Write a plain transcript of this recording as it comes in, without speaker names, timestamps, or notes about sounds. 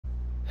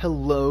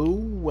Hello,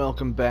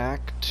 welcome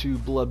back to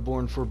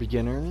Bloodborne for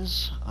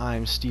Beginners.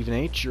 I'm Stephen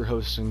H., your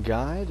host and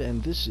guide,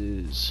 and this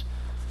is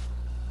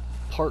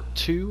part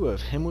 2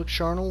 of Hemwick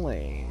Charnel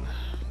Lane.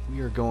 We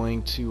are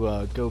going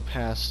to go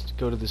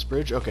to this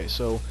bridge. Okay,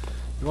 so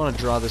you want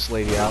to draw this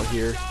lady out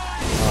here.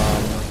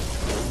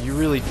 You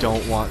really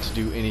don't want to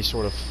do any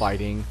sort of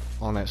fighting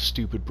on that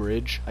stupid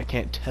bridge. I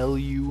can't tell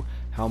you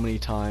how many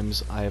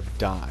times I have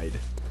died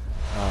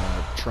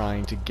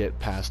trying to get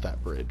past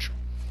that bridge.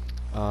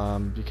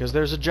 Because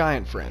there's a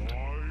giant friend.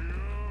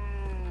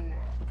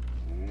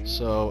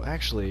 So,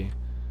 actually,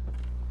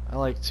 I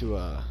like to,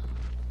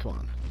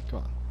 come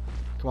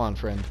on,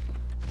 friend.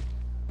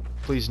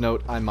 Please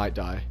note, I might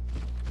die.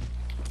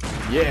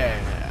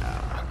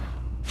 Yeah!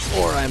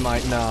 Or I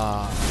might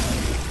not.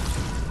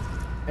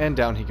 And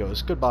down he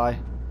goes. Goodbye.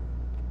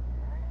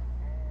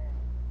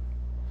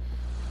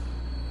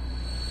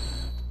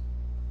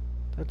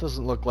 That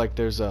doesn't look like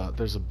there's a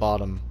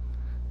bottom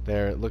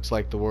there. It looks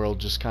like the world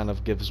just kind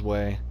of gives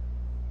way.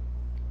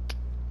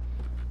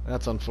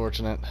 That's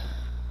unfortunate.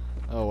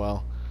 Oh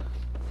well.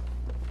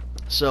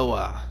 So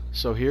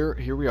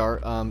here we are.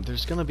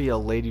 There's gonna be a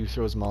lady who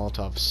throws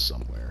Molotovs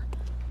somewhere.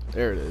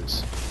 There it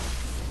is.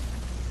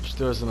 She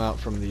throws them out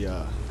from the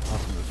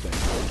thing.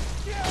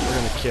 We're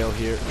gonna kill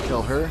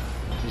her.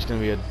 There's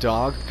gonna be a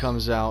dog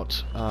comes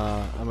out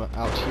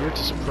out here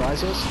to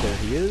surprise us. There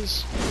he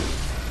is.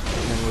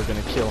 And then we're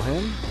gonna kill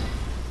him.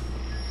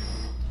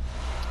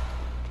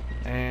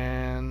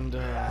 And,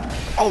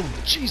 oh,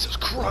 Jesus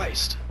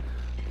Christ!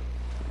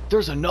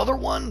 There's another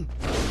one?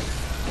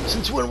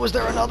 Since when was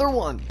there another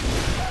one?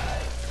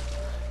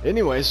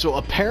 Anyway, so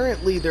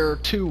apparently there are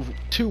two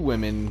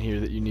women here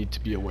that you need to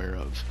be aware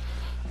of.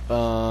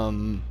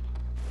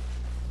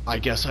 I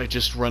guess I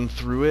just run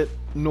through it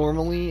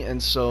normally,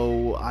 and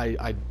so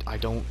I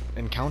don't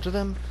encounter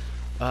them?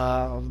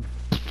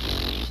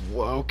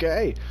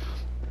 Okay.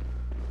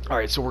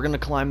 Alright, so we're gonna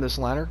climb this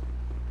ladder,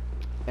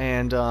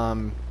 and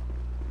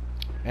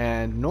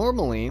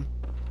normally,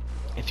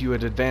 if you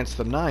had advanced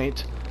the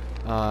night,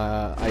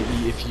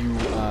 i.e., if you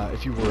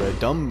were a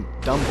dumb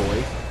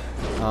boy,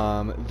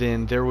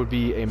 then there would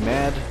be a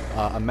mad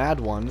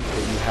one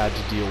that you had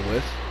to deal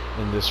with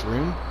in this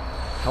room.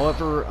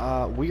 However,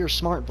 we are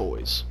smart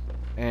boys,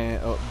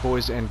 and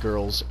boys and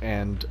girls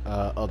and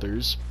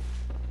others.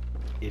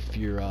 If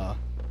you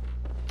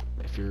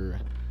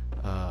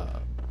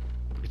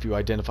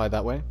identify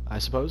that way, I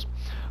suppose.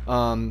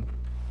 So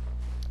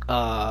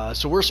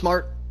we're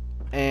smart.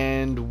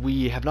 And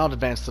we have not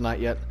advanced the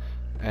night yet,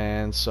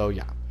 and so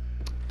yeah,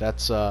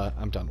 that's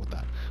I'm done with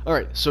that. All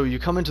right, so you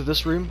come into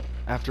this room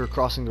after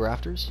crossing the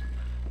rafters,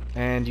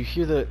 and you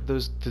hear the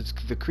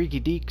creaky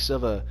deeks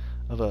of a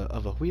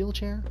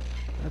wheelchair.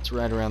 That's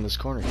right around this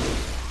corner.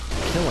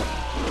 Kill him,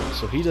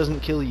 so he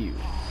doesn't kill you.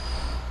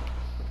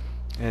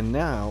 And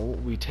now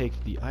we take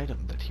the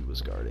item that he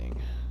was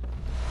guarding.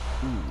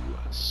 Ooh,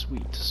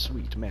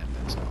 sweet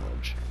madman's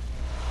knowledge.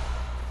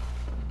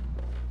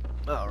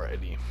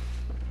 Alrighty.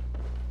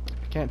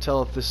 Can't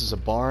tell if this is a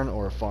barn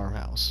or a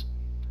farmhouse,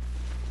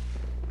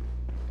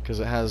 because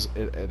it has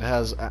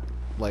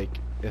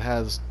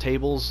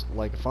tables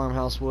like a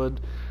farmhouse would,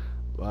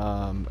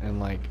 and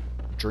like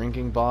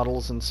drinking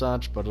bottles and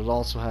such, but it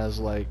also has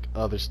like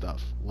other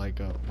stuff like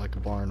a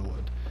barn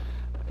would.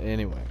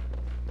 Anyway,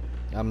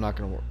 I'm not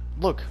gonna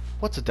look.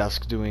 What's a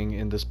desk doing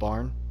in this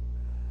barn?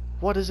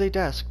 What is a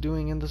desk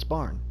doing in this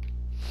barn?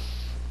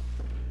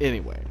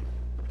 Anyway.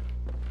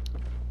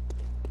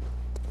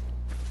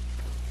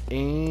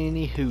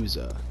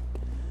 Any-hooza.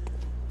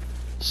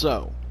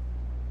 So,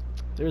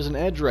 there's an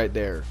edge right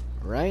there,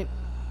 right?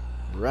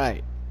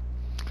 Right.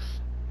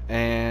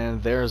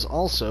 And there's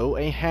also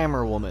a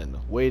hammer woman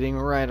waiting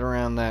right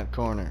around that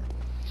corner.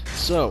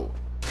 So,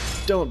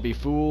 don't be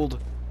fooled.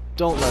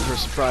 Don't let her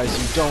surprise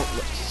you.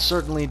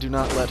 Certainly do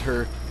not let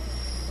her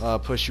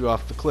push you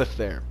off the cliff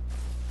there.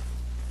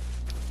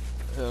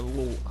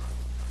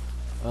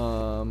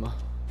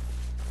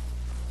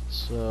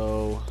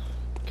 So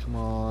come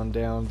on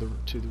down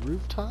to the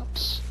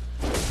rooftops,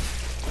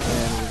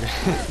 and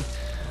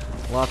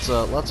we're lots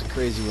of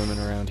crazy women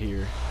around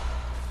here.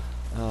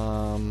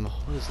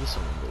 What is this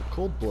one?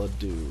 Cold blood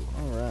do.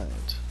 All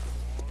right.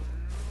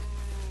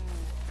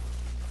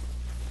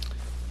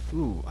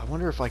 Ooh, I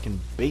wonder if I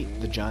can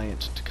bait the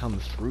giant to come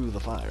through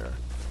the fire.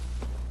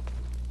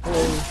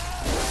 Hello.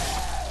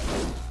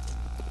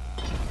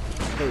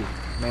 Hey,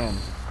 man.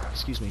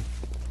 Excuse me.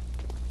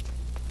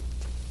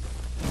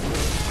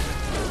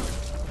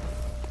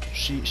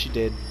 She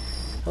did.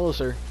 Hello,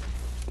 sir.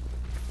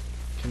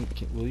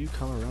 Will you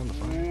come around the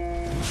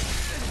fire?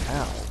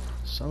 Ow,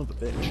 son of a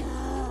bitch.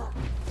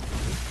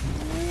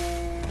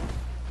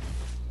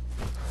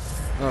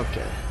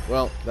 Okay,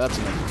 well, that's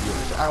enough of you.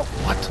 Ow,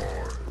 what?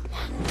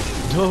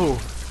 No.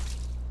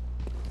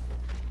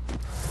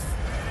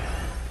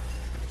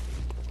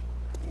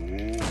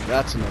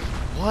 That's enough.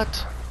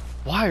 What?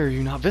 Why are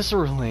you not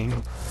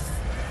visceraling?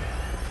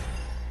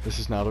 This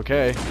is not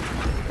okay.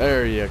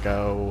 There you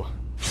go.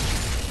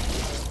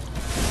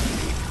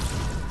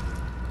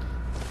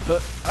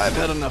 I've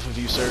had enough of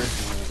you, sir.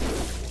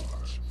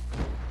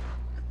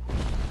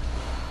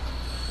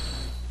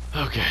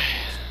 Okay.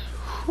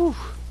 Whew.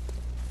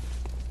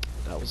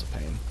 That was a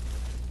pain.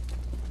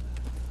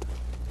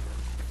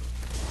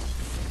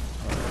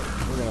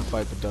 Alright, we're gonna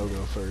fight the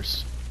Dogo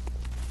first.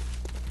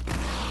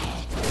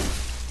 Alright.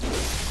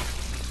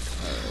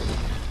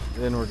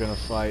 Then we're gonna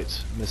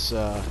fight Miss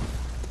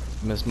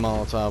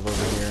Molotov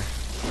over here.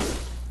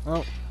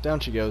 Oh, down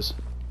she goes.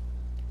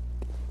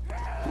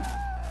 I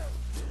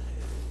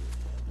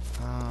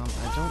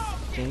don't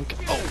think...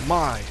 Oh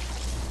my!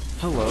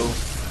 Hello.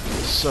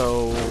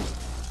 So...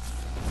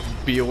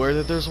 be aware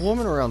that there's a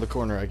woman around the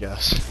corner, I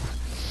guess.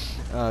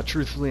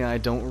 Truthfully, I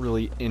don't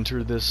really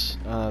enter this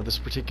this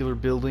particular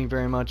building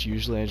very much.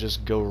 Usually I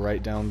just go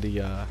right down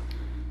the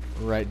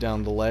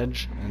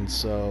ledge, and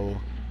so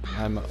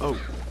I'm... Oh,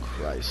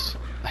 Christ.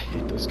 I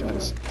hate those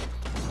guys.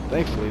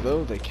 Thankfully,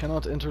 though, they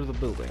cannot enter the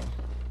building.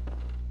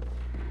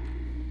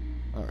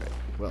 Alright,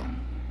 well,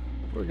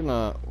 we're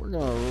gonna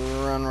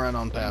run right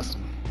on past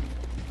them.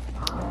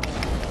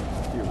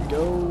 Here we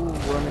go,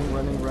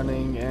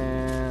 running,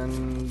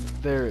 and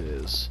there it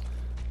is.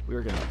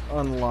 We're gonna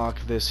unlock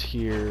this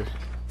here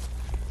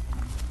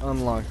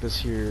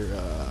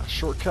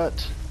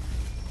shortcut,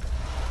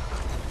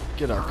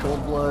 get our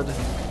cold blood,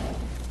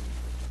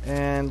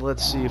 and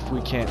let's see if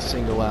we can't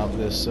single out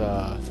this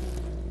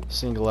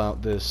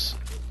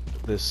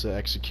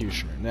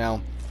executioner.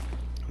 Now,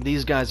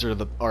 these guys are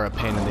a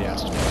pain in the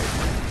ass to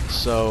fight.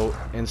 So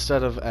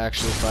instead of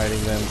actually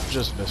fighting them,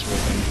 just visceral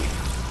them.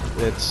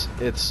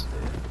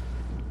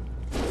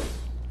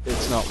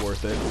 It's not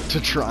worth it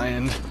to try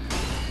and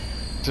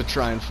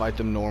fight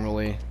them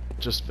normally.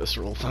 Just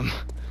visceral them.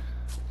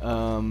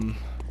 Ooh,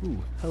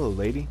 hello,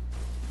 lady.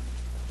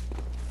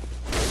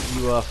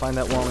 You find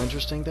that wall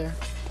interesting there?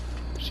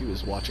 She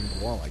was watching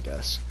the wall, I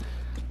guess.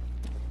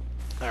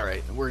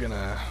 Alright, we're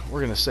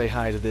gonna say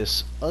hi to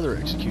this other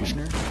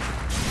executioner.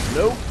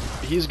 Nope,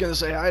 he's gonna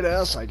say hi to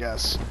us, I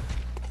guess.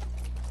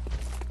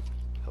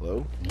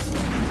 Hello?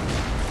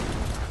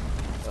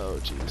 Oh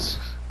jeez.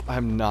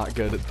 I'm not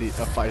good at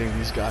fighting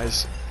these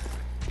guys.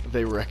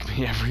 They wreck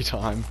me every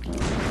time.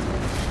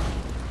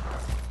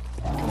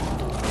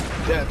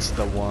 That's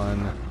the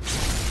one.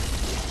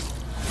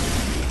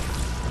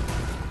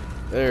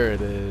 There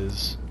it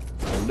is.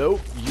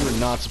 Nope, you are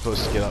not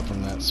supposed to get up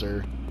from that,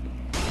 sir.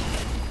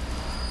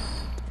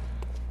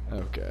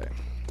 Okay.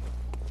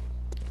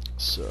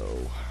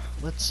 So,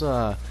 let's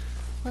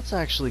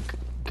actually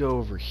go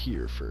over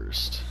here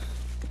first,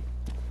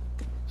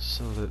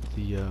 so that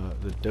the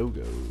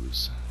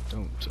Dogos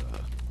don't.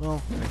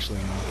 Well, actually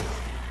no.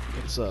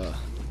 Let's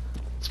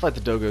fight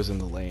the Dogos in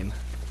the lane.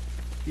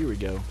 Here we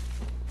go.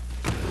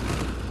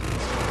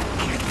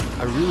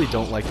 I really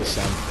don't like the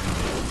sound of them.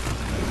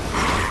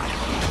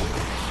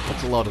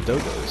 That's a lot of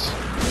Dogos.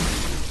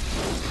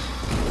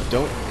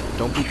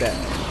 Don't be bad.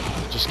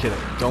 Just kidding.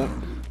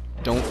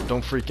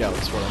 Don't freak out,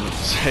 is what I meant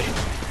to say.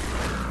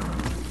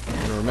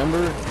 And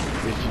remember,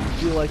 if you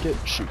feel like it,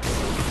 shoot.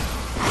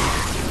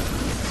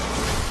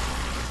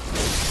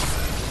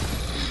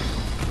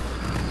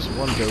 There's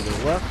one Dogo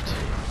left.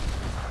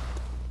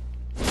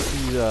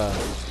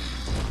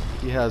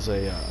 He has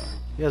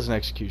an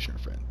executioner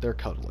friend. They're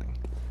cuddling.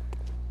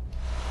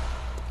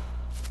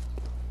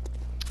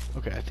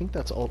 Okay, I think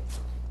that's all.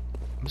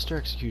 Mr.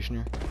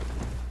 Executioner,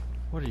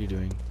 what are you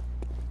doing?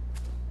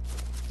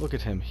 Look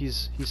at him.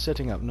 He's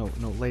sitting up. No,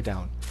 lay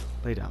down.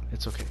 Lay down.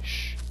 It's okay.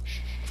 Shh.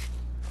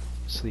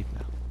 Sleep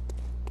now.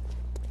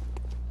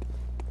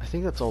 I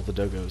think that's all the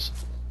Dogos.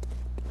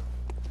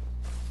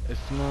 If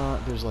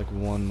not, there's like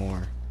one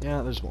more.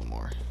 Yeah, there's one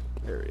more.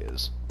 There he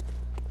is.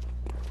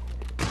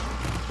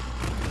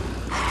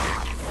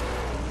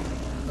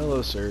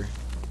 Hello, sir.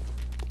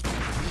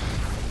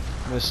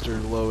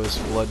 Mr.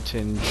 Lowest blood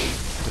tinge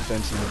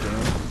defense in the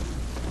game.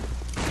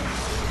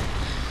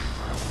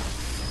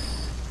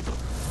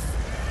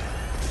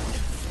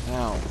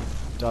 Ow.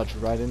 Dodged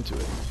right into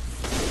it.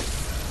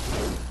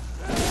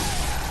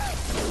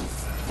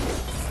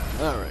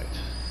 Alright.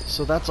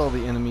 So that's all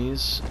the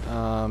enemies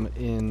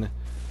in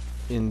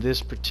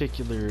this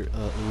particular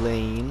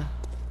lane.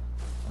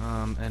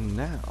 And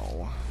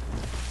now,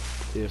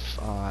 if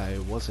I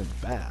wasn't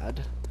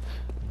bad,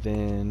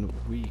 then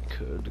we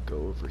could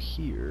go over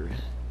here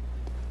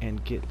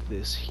and get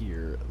this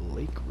here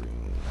lake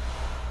rune.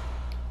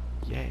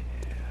 Yeah.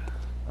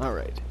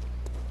 Alright.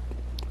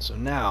 So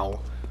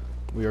now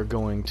we are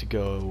going to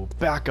go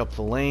back up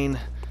the lane,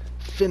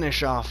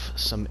 finish off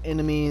some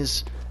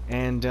enemies,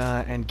 and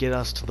get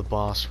us to the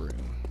boss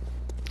room.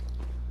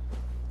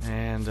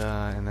 And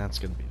that's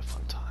gonna be a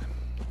fun time.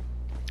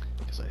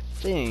 Because I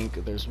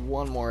think there's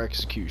one more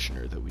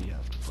executioner that we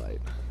have to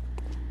fight.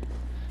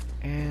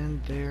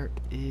 And there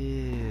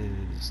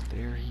is.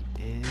 There he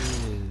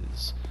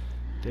is.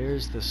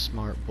 There's the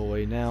smart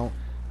boy. Now,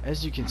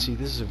 as you can see,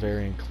 this is a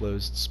very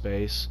enclosed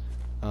space,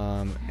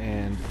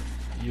 and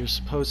you're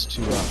supposed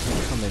to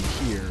come in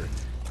here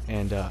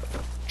and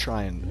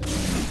try and...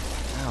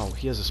 Ow,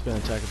 he has a spin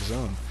attack of his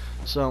own.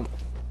 So,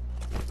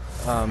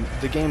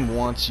 the game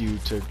wants you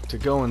to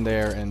go in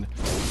there and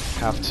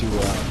have to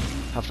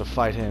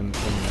fight him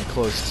in an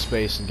enclosed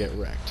space and get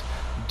wrecked.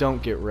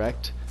 don't get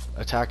wrecked.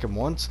 Attack him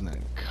once and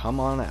then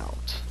come on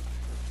out.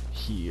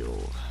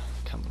 Heal.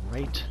 Come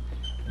right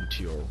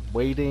into your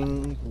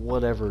waiting,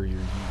 whatever you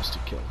use to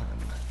kill him.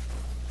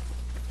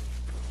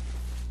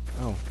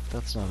 Oh,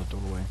 that's not a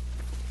doorway.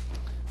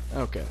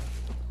 Okay.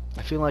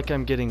 I feel like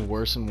I'm getting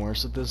worse and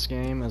worse at this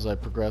game as I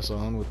progress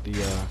on with the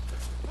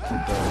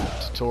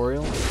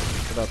tutorial,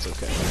 but that's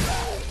okay.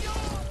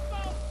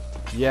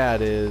 Yeah,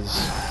 it is.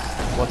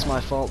 What's my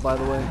fault, by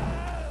the way?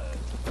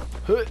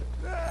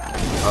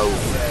 Oh,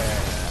 yeah.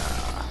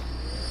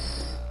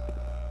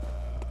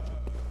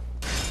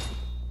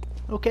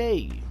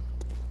 Okay.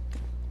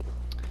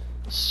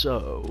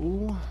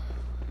 So,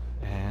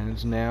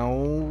 and now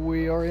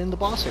we are in the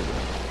boss area.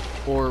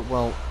 Or,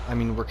 well, I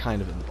mean, we're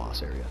kind of in the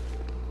boss area.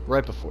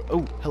 Right before.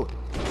 Oh, hello.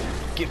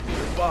 Give me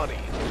your body.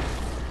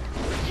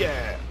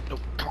 Yeah. No,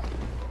 come on.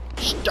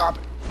 Stop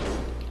it.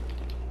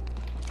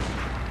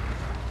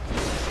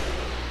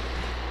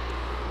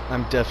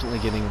 I'm definitely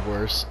getting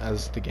worse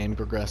as the game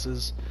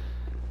progresses.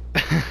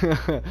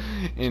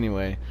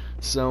 Anyway,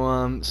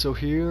 so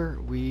here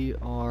we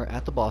are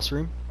at the boss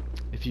room.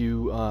 If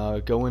you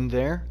go in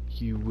there,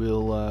 you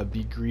will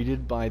be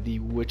greeted by the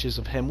witches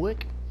of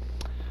Hemwick,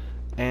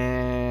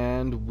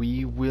 and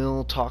we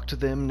will talk to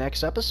them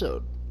next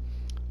episode.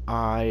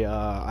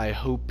 I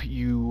hope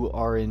you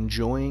are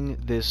enjoying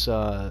this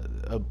kind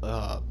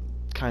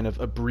of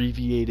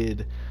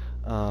abbreviated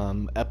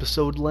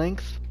episode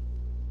length.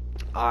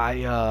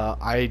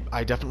 I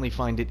definitely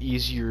find it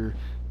easier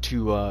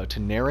to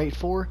narrate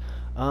for.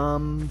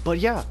 But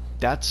yeah,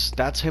 that's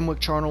Hemwick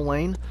Charnel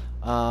Lane.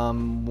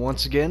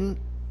 Once again,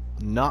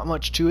 not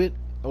much to it,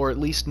 or at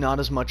least not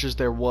as much as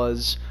there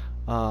was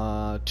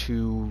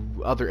to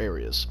other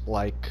areas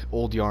like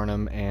Old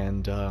Yarnum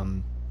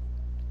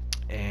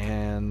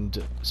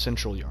and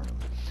Central Yarnum.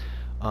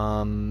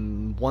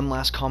 One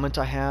last comment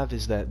I have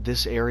is that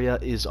this area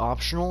is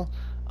optional.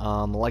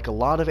 Like a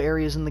lot of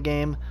areas in the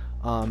game,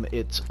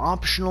 it's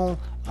optional,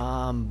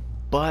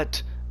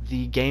 but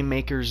the game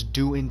makers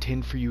do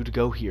intend for you to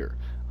go here.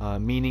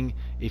 Meaning,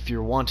 if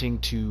you're wanting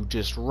to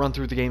just run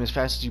through the game as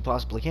fast as you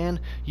possibly can,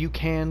 you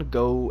can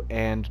go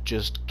and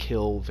just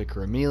kill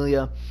Vicar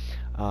Amelia.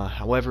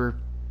 However,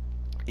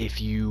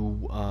 if you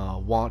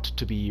want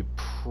to be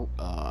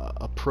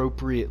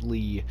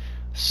appropriately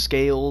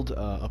scaled,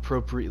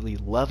 appropriately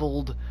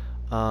leveled,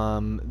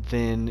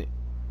 then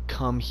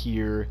come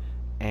here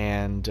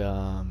and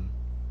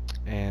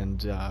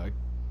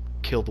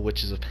kill the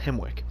witches of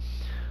Hemwick.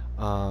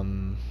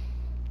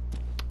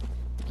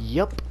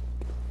 Yep.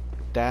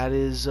 That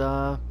is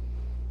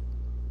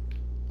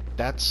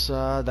that's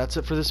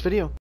it for this video.